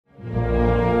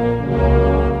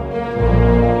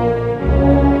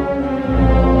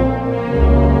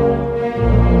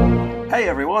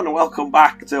welcome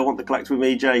back to Want to Collect with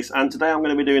me, Jace, and today I'm going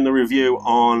to be doing the review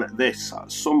on this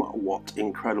somewhat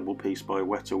incredible piece by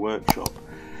Weta Workshop.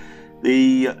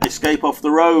 The Escape Off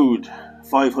the Road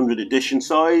 500 edition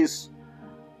size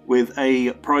with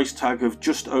a price tag of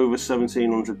just over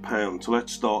 £1,700. So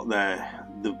let's start there.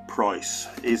 The price,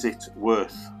 is it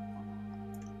worth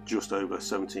just over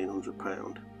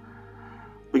 £1,700?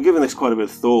 Been giving this quite a bit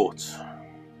of thought,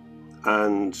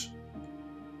 and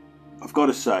I've got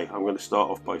to say, I'm going to start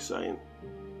off by saying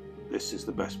this is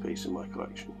the best piece in my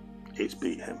collection. It's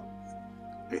beat him.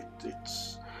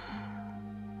 It's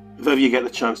if ever you get the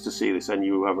chance to see this and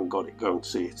you haven't got it, go and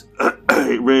see it.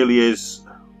 It really is.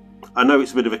 I know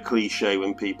it's a bit of a cliche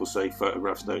when people say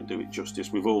photographs don't do it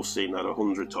justice. We've all seen that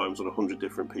 100 times on 100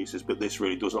 different pieces, but this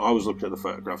really doesn't. I was looking at the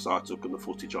photographs I took and the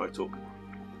footage I took.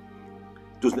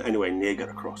 Doesn't anywhere near get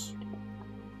across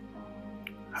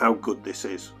how good this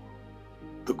is.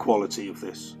 The quality of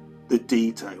this, the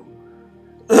detail.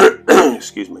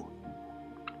 Excuse me.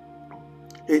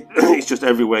 It's just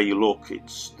everywhere you look.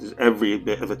 There's every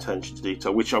bit of attention to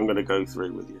detail, which I'm going to go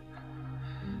through with you.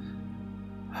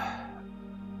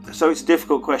 So it's a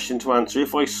difficult question to answer.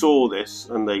 If I saw this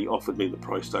and they offered me the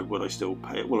price tag, would I still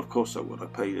pay it? Well, of course I would. I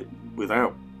paid it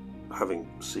without having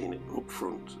seen it up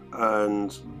front,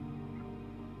 and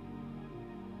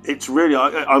it's really,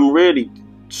 I'm really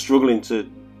struggling to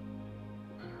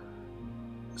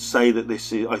say that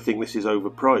this is, I think this is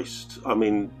overpriced. I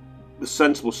mean, the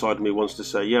sensible side of me wants to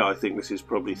say, yeah, I think this is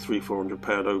probably £300–400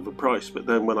 overpriced, but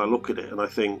then when I look at it and I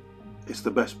think it's the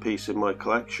best piece in my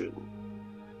collection,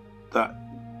 that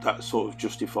sort of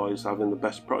justifies having the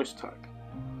best price tag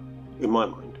in my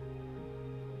mind.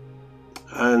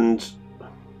 And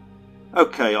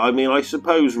okay, I mean, I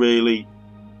suppose really,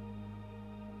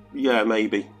 yeah,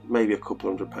 maybe a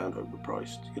couple £100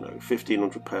 overpriced. You know,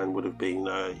 £1,500 would have been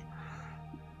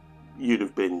you'd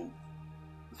have been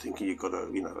thinking you got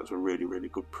that's a really, really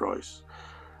good price.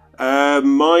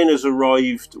 Mine has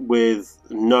arrived with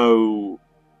no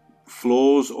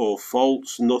flaws or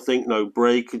faults, nothing, no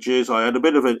breakages. I had a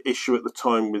bit of an issue at the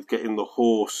time with getting the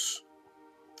horse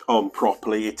on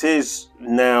properly. It is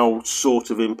now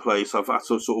sort of in place. I've had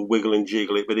to sort of wiggle and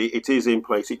jiggle it, but it is in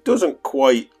place. It doesn't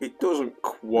quite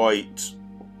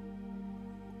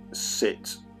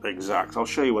sit exact. I'll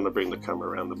show you when I bring the camera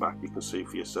around the back, you can see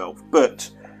for yourself. But,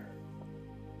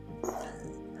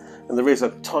 and there is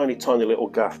a tiny little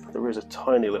gap. There is a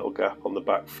tiny little gap on the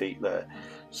back feet there.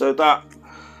 So that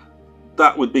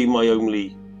would be my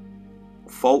only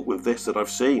fault with this that I've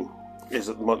seen, is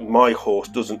that my horse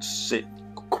doesn't sit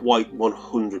quite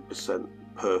 100%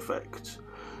 perfect.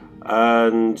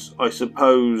 And I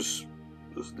suppose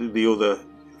the other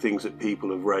things that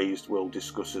people have raised we'll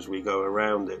discuss as we go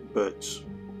around it, but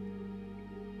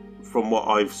from what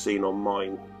I've seen on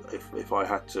mine, if I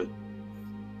had to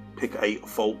pick a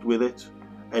fault with it,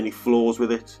 any flaws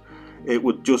with it, it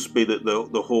would just be that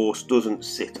the horse doesn't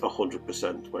sit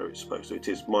 100% where it's supposed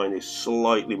to. Mine is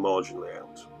slightly marginally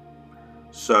out.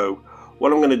 So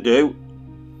what I'm going to do,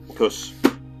 because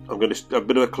I'm going to a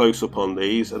bit of a close-up on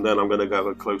these, and then I'm going to go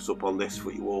a close-up on this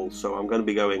for you all. So I'm going to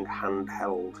be going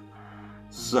handheld.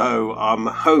 So I'm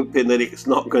hoping that it's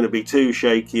not going to be too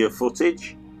shaky a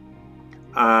footage,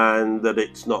 and that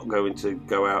it's not going to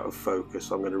go out of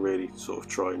focus. I'm going to really sort of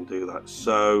try and do that.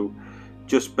 So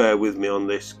just bear with me on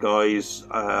this, guys.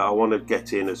 I want to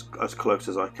get in as close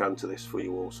as I can to this for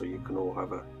you all, so you can all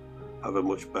have a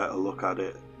much better look at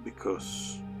it,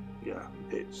 because yeah,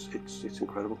 it's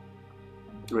incredible.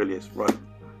 It really is. Right,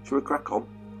 shall we crack on?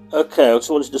 Okay, I just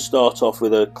wanted to start off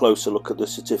with a closer look at the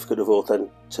certificate of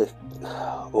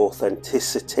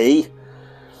authenticity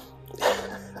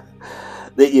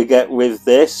that you get with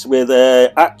this, with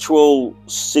actual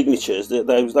signatures.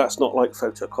 That's not like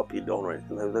photocopied on or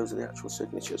anything. Those are the actual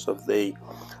signatures of the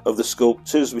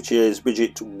sculptors, which is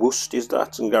Bridget Wust,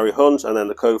 and Gary Hunt, and then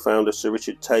the co-founder Sir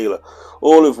Richard Taylor,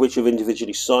 all of which have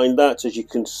individually signed that. As you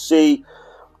can see,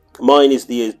 mine is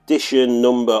the edition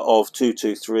number of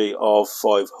 223 of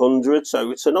 500,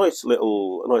 so it's a nice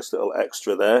little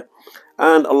extra there.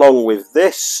 And along with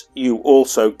this, you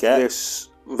also get this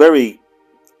very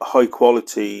high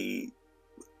quality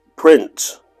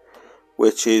print,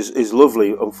 which is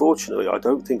lovely. Unfortunately, I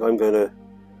don't think I'm going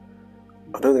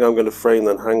to frame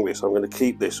and hang this. I'm going to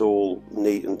keep this all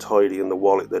neat and tidy in the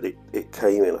wallet that it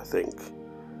came in, I think.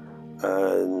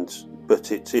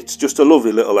 But it's just a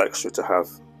lovely little extra to have.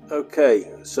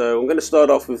 Okay, so I'm going to start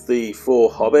off with the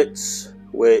 4 Hobbits,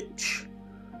 which,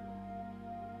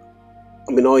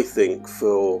 I mean, I think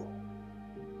for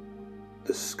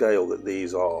the scale that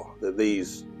these are,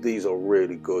 these are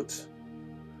really good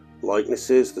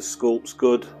likenesses. The sculpt's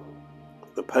good.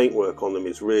 The paintwork on them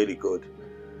is really good.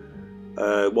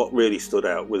 What really stood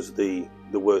out was the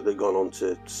work that gone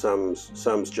onto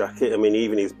Sam's jacket. I mean,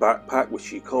 even his backpack,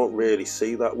 which you can't really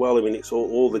see that well. I mean, it's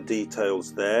all the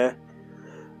details there.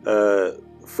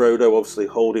 Frodo obviously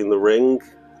holding the ring,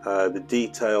 the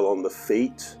detail on the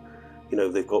feet. You know,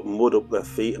 they've got mud up their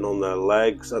feet and on their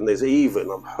legs, and there's even,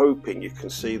 I'm hoping you can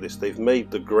see this, they've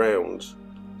made the ground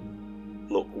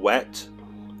look wet.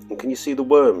 And can you see the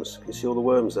worms? Can you see all the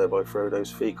worms there by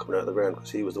Frodo's feet coming out of the ground because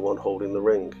he was the one holding the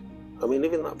ring? I mean,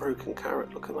 even that broken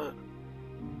carrot, look at that.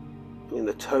 I mean,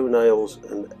 the toenails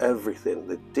and everything,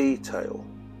 the detail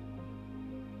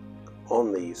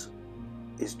on these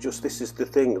is just, this is the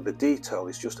thing, the detail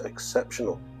is just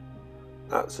exceptional.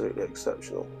 Absolutely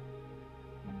exceptional.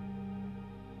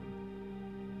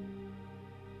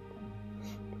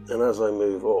 And as I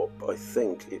move up, I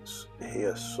think it's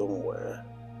here somewhere.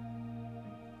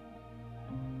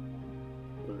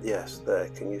 Yes, there,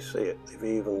 can you see it?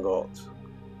 They've even got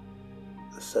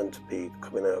the centipede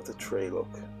coming out of the tree, look.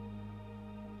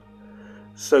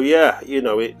 So yeah, you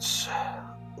know, it's,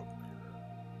 I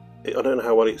don't know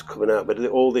how well it's coming out, but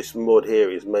all this mud here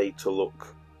is made to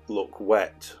look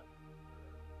wet.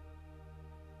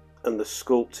 And the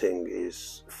sculpting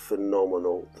is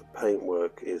phenomenal. The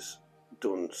paintwork is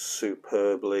done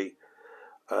superbly.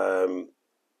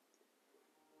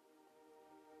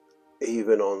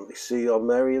 Even on, you see on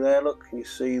Merry there, look, can you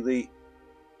see the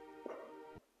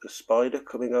spider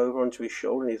coming over onto his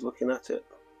shoulder and he's looking at it?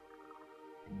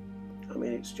 I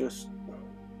mean, it's just,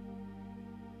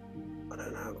 I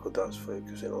don't know how good that's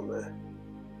focusing on there.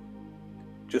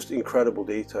 Just incredible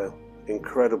detail,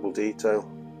 incredible detail.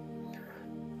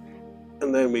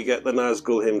 And then we get the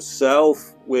Nazgul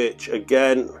himself, which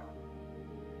again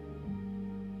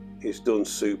is done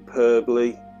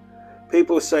superbly.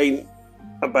 People are saying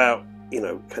about, you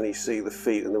know, can he see the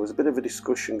feet? And there was a bit of a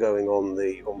discussion going on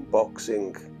the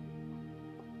unboxing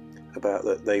about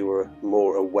that they were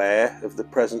more aware of the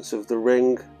presence of the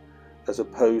ring as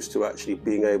opposed to actually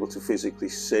being able to physically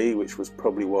see, which was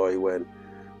probably why when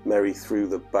Merry threw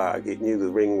the bag, it knew the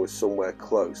ring was somewhere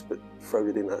close, but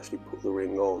Frodo didn't actually put the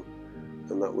ring on,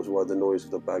 and that was why the noise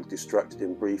of the bag distracted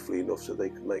him briefly enough so they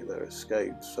could make their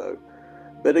escape. So,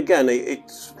 but again,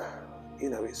 it's, you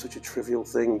know, it's such a trivial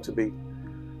thing to be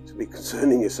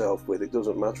concerning yourself with. It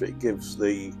doesn't matter. It gives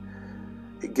the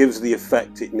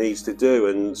effect it needs to do.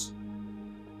 And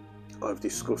I've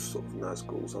discussed sort of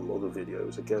Nazguls on other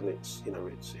videos. Again, it's, you know,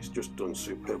 it's just done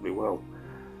superbly well.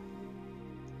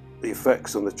 The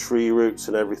effects on the tree roots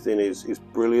and everything is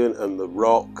brilliant, and the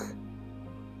rock.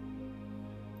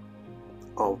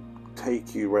 I'll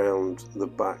take you round the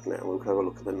back now. We'll have a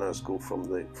look at the Nazgul from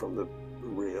the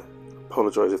rear.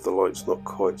 Apologise if the light's not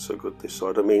quite so good this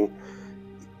side. I mean,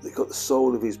 they've got the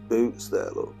sole of his boots there,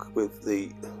 look, with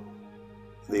the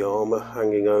armour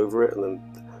hanging over it, and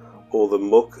then all the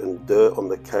muck and dirt on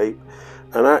the cape.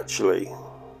 And actually,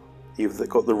 you've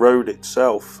got the road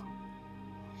itself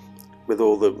with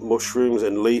all the mushrooms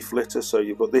and leaf litter. So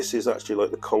you've got, this is actually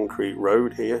like the concrete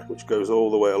road here, which goes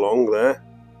all the way along there.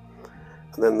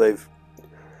 And then they've,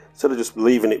 instead of just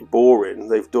leaving it boring,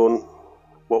 they've done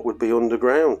what would be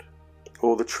underground.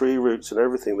 All the tree roots and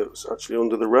everything that was actually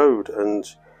under the road. And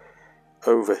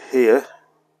over here,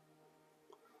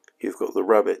 you've got the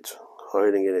rabbit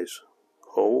hiding in his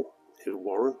hole. His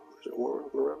warren. Is it Warren,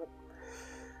 the rabbit?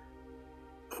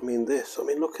 I mean,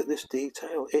 look at this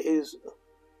detail. It's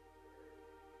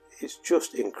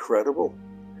just incredible.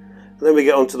 And then we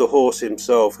get onto the horse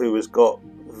himself, who has got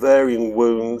varying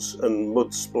wounds and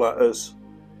mud splatters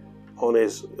on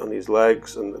his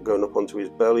legs and going up onto his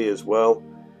belly as well.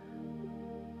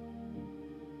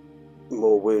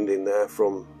 More wounding there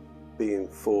from being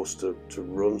forced to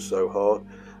run so hard.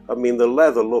 I mean, the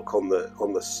leather look on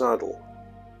the saddle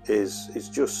is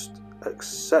just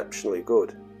exceptionally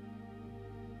good,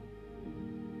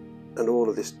 and all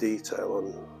of this detail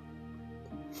on,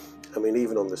 I mean,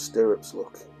 even on the stirrups,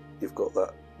 look, you've got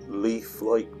that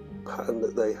leaf-like pattern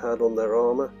that they had on their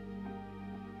armour.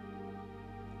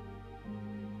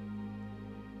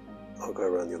 I'll go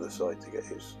around the other side to get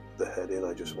the head in.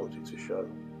 I just wanted to show.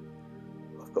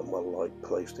 I've got my light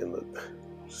placed in the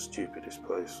stupidest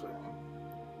place. So.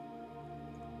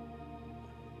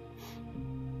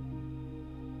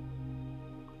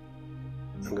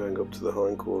 I'm going up to the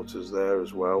hindquarters there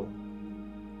as well.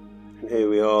 And here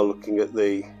we are looking at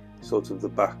the sort of the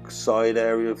back side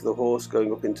area of the horse,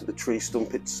 going up into the tree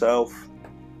stump itself.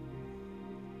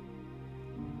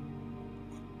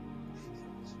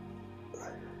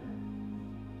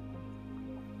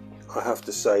 I have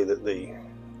to say that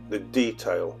the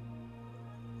detail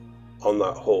on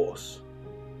that horse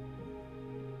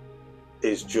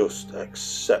is just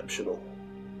exceptional.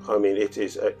 I mean, it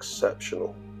is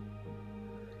exceptional.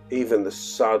 Even the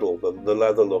saddle, the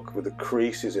leather look with the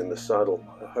creases in the saddle.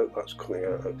 I hope that's coming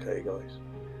out okay, guys.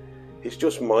 It's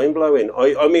just mind-blowing.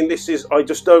 I mean, this is, I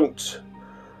just don't,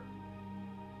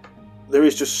 there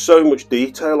is just so much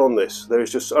detail on this. There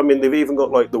is just, I mean, they've even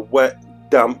got like the wet,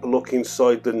 damp look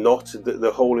inside the knot,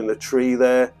 the hole in the tree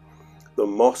there, the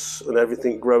moss and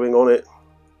everything growing on it.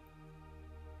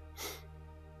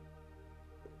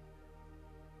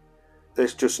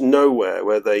 There's just nowhere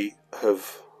where they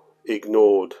have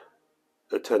ignored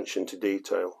attention to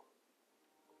detail.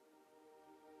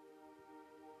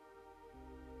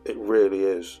 It really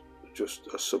is just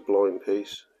a sublime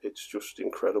piece. It's just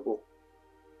incredible.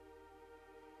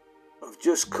 I've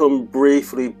just come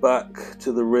briefly back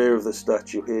to the rear of the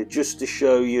statue here just to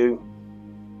show you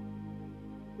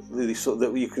so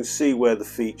that you can see where the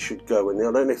feet should go, and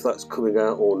I don't know if that's coming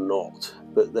out or not,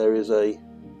 but there is a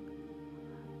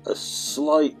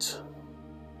slight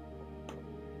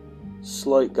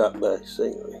gap there.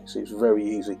 See, it's very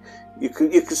easy. You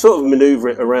can sort of maneuver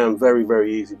it around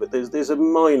very easy, but there's a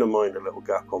minor little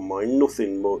gap on mine,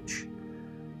 nothing much.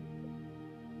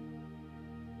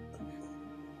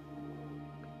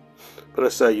 But I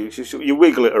say you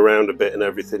wiggle it around a bit and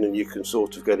everything, and you can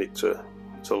sort of get it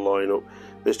to line up.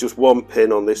 There's just one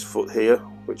pin on this foot here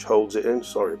which holds it in.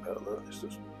 Sorry about that.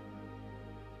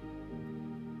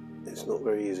 It's not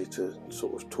very easy to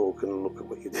sort of talk and look at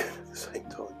what you're doing at the same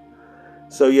time.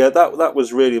 So yeah, that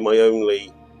was really my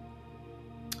only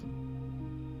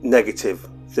negative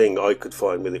thing I could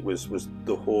find with it, was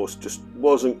the horse just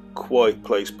wasn't quite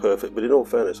placed perfect. But in all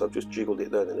fairness, I've just jiggled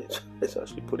it then, and it's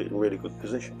actually put it in really good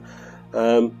position.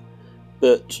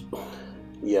 But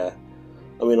yeah,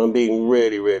 I mean, I'm being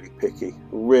really picky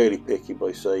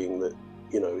by saying that,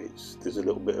 you know, there's a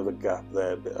little bit of a gap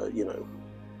there, but you know,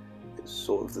 it's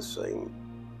sort of the same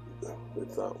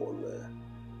with that one there.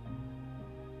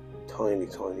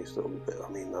 Tiniest little bit.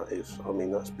 I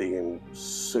mean, that's being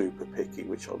super picky,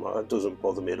 which it doesn't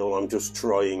bother me at all. I'm just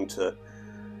trying to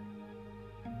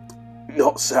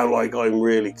not sound like I'm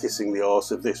really kissing the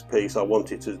arse of this piece. I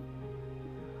wanted to,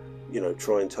 you know,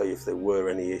 try and tell you if there were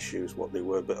any issues, what they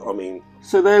were. But I mean,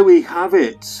 so there we have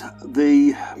it.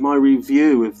 My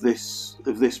review of this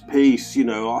piece. You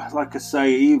know, like I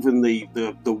say, even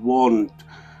the one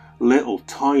little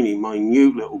tiny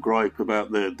minute little gripe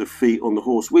about the feet on the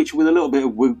horse, which with a little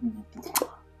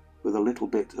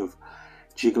bit of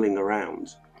jiggling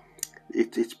around,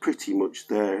 it's pretty much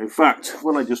there. In fact,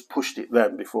 when I just pushed it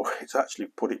then before, it's actually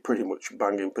put it pretty much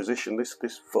bang in position. This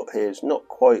foot here is not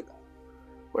quite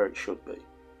where it should be,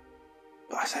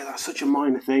 but I say that's such a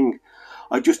minor thing.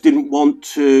 I just didn't want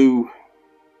to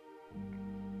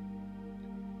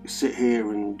sit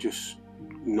here and just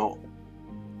not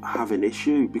have an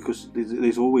issue, because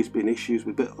there's always been issues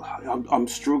with it. I'm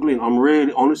struggling. I'm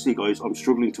really, honestly guys, I'm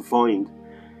struggling to find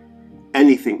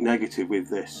anything negative with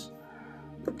this.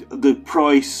 The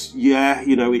price, yeah,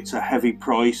 you know, it's a heavy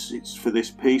price, it's for this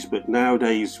piece, but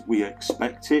nowadays we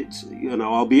expect it. You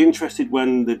know, I'll be interested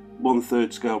when the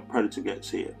 1/3 scale Predator gets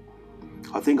here.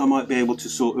 I think I might be able to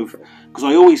sort of, because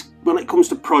I always, when it comes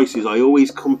to prices, I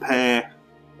always compare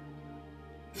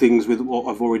things with what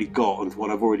I've already got and what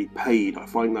I've already paid. I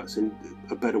find that's a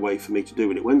better way for me to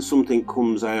do it. When something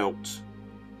comes out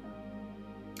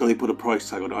and they put a price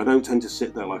tag on it, I don't tend to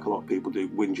sit there like a lot of people do,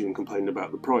 whinging and complaining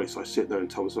about the price. I sit there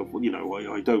and tell myself, well, you know,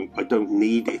 I don't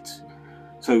need it.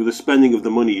 So the spending of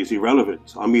the money is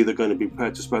irrelevant. I'm either going to be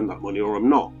prepared to spend that money or I'm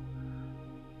not,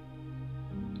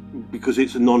 because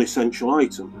it's a non-essential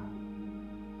item.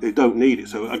 They don't need it.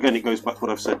 So again, it goes back to what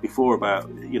I've said before about,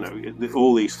 you know,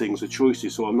 all these things are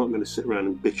choices. So I'm not going to sit around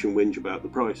and bitch and whinge about the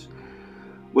price.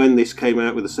 When this came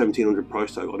out with a 1,700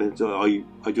 price tag on it, I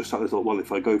just sat and thought, well,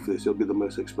 if I go for this, it'll be the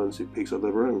most expensive piece I've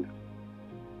ever owned,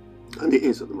 and it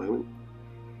is at the moment.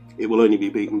 It will only be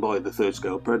beaten by the 3rd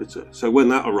scale Predator. So when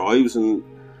that arrives, and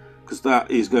because that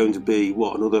is going to be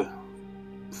what, another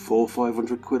 400 or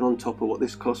 500 quid on top of what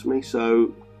this cost me.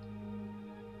 So,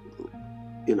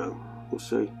 you know, we'll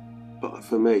see. But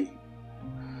for me,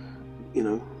 you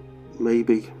know,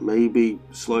 maybe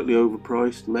slightly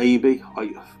overpriced. Maybe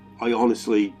I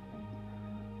honestly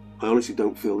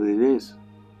don't feel that it is.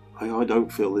 I don't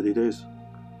feel that it is,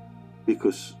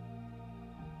 because,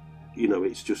 you know,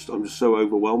 it's just, I'm just so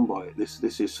overwhelmed by it.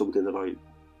 This is something that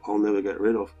I'll never get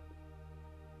rid of,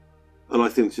 and I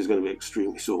think this is going to be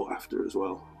extremely sought after as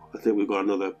well. I think we've got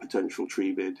another potential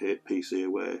tree bid hit piece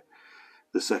here where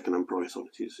the second-hand price on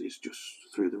it is just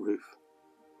through the roof.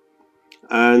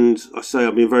 And I say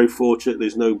I've been very fortunate.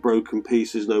 There's no broken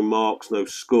pieces, no marks, no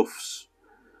scuffs.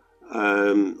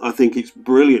 I think it's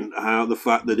brilliant how the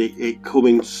fact that it come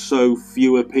in so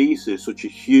fewer pieces, such a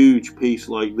huge piece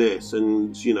like this,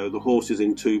 and you know the horse is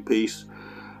in two piece,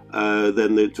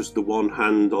 then just the one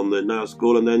hand on the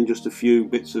Nazgul, and then just a few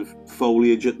bits of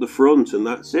foliage at the front, and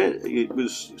that's it. It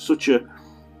was such a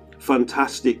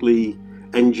fantastically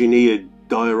engineered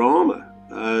diorama,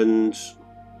 and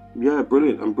yeah,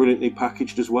 brilliant, and brilliantly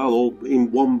packaged as well, all in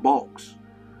one box,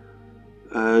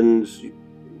 and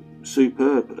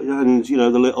superb. And you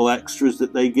know the little extras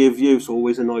that they give you, it's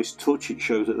always a nice touch. It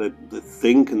shows that they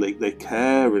think and they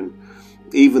care, and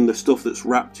even the stuff that's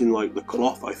wrapped in like the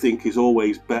cloth, I think, is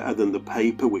always better than the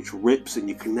paper, which rips and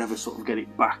you can never sort of get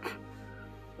it back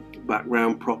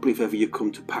round properly if ever you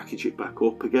come to package it back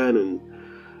up again.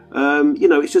 And you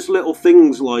know, it's just little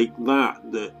things like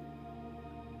that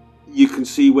you can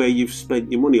see where you've spent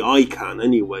your money. I can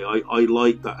anyway. I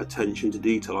like that attention to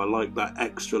detail. I like that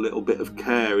extra little bit of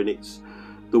care, and it's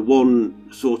the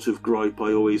one sort of gripe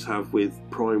I always have with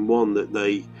Prime One, that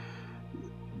they,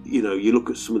 you know, you look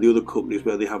at some of the other companies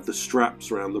where they have the straps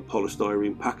around the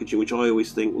polystyrene packaging, which I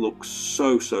always think looks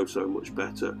so much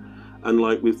better. And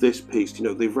like with this piece, you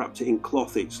know, they've wrapped it in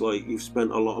cloth. It's like you've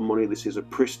spent a lot of money. This is a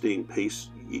pristine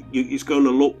piece. It's going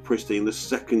to look pristine the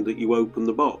second that you open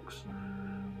the box.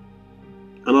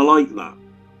 And I like that.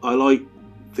 I like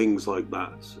things like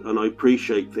that, and I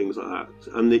appreciate things like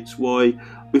that. And it's why,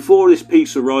 before this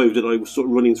piece arrived and I was sort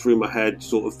of running through my head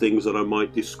sort of things that I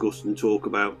might discuss and talk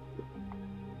about,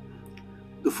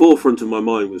 the forefront of my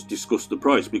mind was discuss the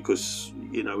price, because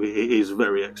you know it is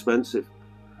very expensive.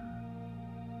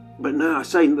 But now I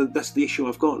say that's the issue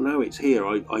I've got now. It's here.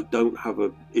 I don't have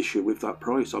an issue with that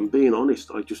price. I'm being honest.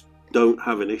 I just don't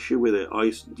have an issue with it.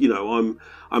 You know,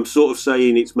 I'm sort of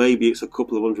saying maybe it's a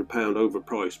couple of £100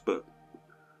 overpriced, but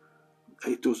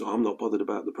it does. I'm not bothered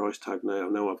about the price tag now.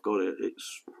 Now I've got it.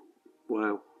 It's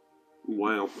wow.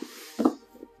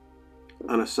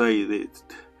 And I say that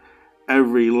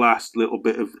every last little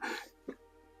bit of,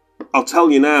 I'll tell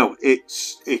you now,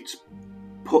 it's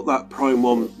put that Prime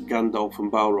One Gandalf and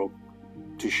Balrog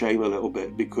to shame a little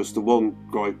bit, because the one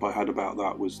gripe I had about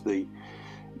that was the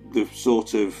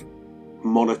sort of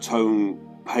monotone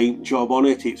paint job on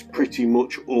it. It's pretty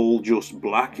much all just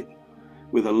black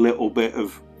with a little bit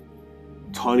of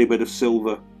tiny bit of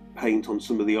silver paint on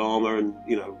some of the armor, and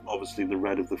you know, obviously the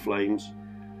red of the flames.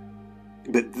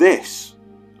 But this,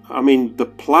 I mean, the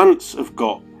plants have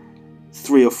got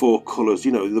 3 or 4 colors.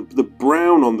 You know, the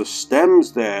brown on the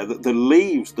stems there, the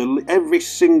leaves, every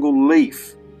single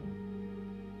leaf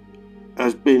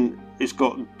it's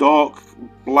got dark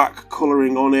black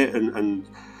coloring on it, and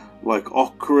like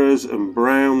ochres and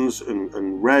browns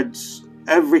and reds.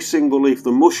 Every single leaf.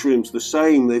 The mushrooms the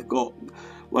same. They've got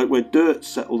like where dirt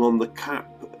settled on the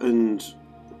cap, and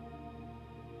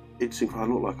it's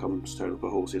incredible. I look like I'm staring up a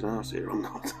horse's ass here. I'm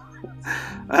not.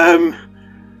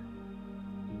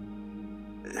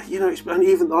 You know, and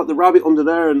even like the rabbit under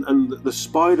there, and the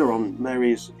spider on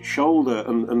Mary's shoulder,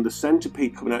 and the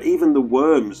centipede coming out. Even the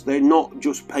worms, they're not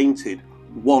just painted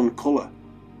one colour.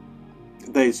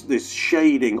 There's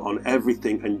shading on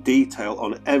everything and detail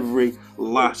on every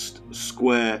last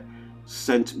square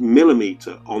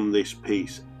millimetre on this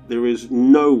piece. There is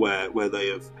nowhere where they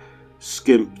have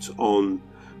skimped on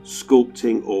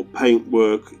sculpting or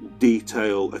paintwork,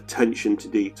 detail, attention to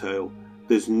detail.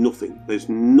 There's nothing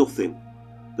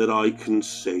that I can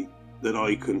see that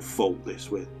I can fault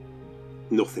this with.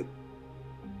 Nothing.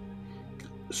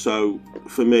 So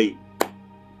for me,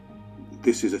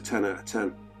 this is a 10 out of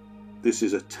 10. This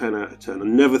is a 10 out of 10. I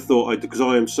never thought because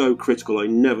I am so critical, I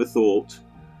never thought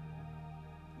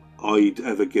I'd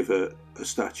ever give a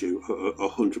statue a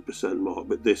 100% mark.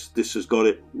 But this has got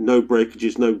it. No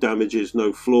breakages, no damages,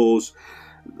 no flaws.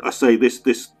 I say this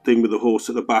thing with the horse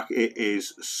at the back, it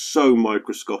is so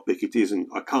microscopic, it isn't,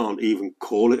 I can't even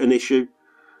call it an issue.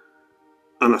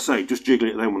 And I say, just jiggle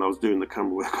it then when I was doing the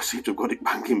camera work, I seem to have got it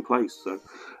back in place. So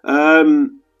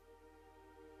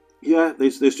yeah,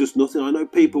 there's just nothing. I know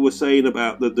people were saying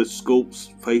about the sculpts,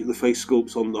 the face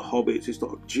sculpts on the Hobbits. It's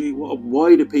like, gee,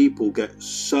 why do people get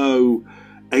so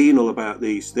anal about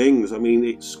these things? I mean,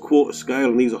 it's quarter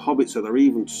scale, and these are Hobbits, so they're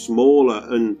even smaller,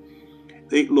 and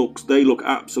they look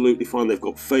absolutely fine. They've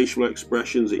got facial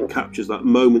expressions. It captures that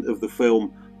moment of the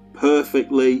film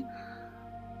perfectly.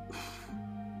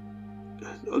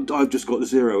 I've just got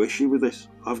zero issue with this.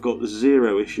 I've got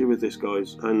zero issue with this,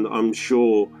 guys, and I'm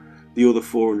sure the other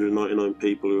 499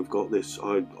 people who have got this,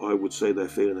 I would say they're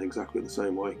feeling exactly the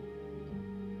same way.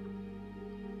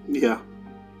 Yeah.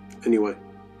 Anyway,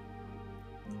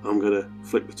 I'm going to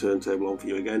flick the turntable on for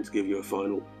you again to give you a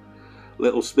final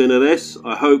little spin of this.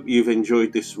 I hope you've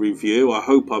enjoyed this review. I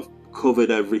hope I've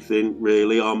covered everything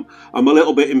really. I'm a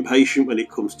little bit impatient when it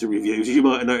comes to reviews. You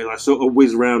might know I sort of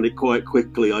whiz around it quite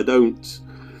quickly.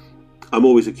 I'm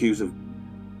always accused of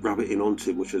rabbiting on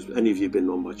too much. As any of you have been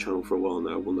on my channel for a while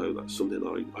now will know that's something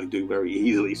that I do very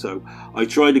easily. So I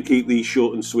try to keep these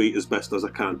short and sweet as best as I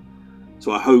can.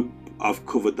 So I hope I've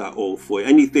covered that all for you.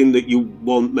 Anything that you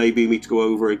want maybe me to go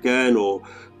over again, or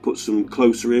put some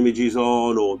closer images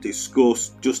on, or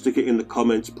discuss, just stick it in the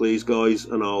comments please guys,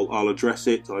 and I'll address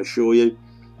it, I assure you.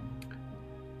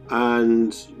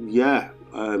 And yeah,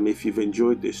 if you've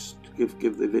enjoyed this,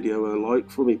 give the video a like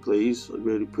for me please. I'd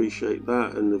really appreciate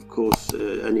that. And of course,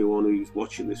 anyone who's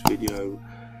watching this video,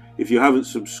 if you haven't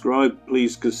subscribed,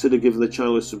 please consider giving the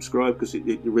channel a subscribe, because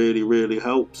it really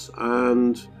helps.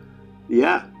 And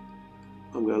yeah,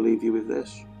 I'm going to leave you with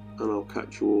this, and I'll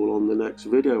catch you all on the next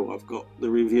video. I've got the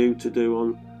review to do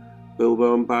on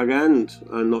Bilbo and Bag End,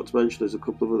 and not to mention there's a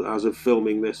couple of other, as of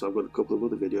filming this, I've got a couple of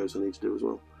other videos I need to do as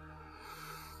well.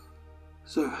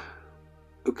 So,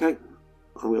 okay,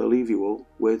 I'm going to leave you all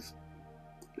with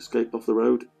Escape Off the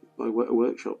Road by Weta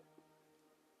Workshop.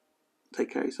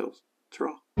 Take care of yourselves.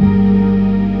 Ta-ra.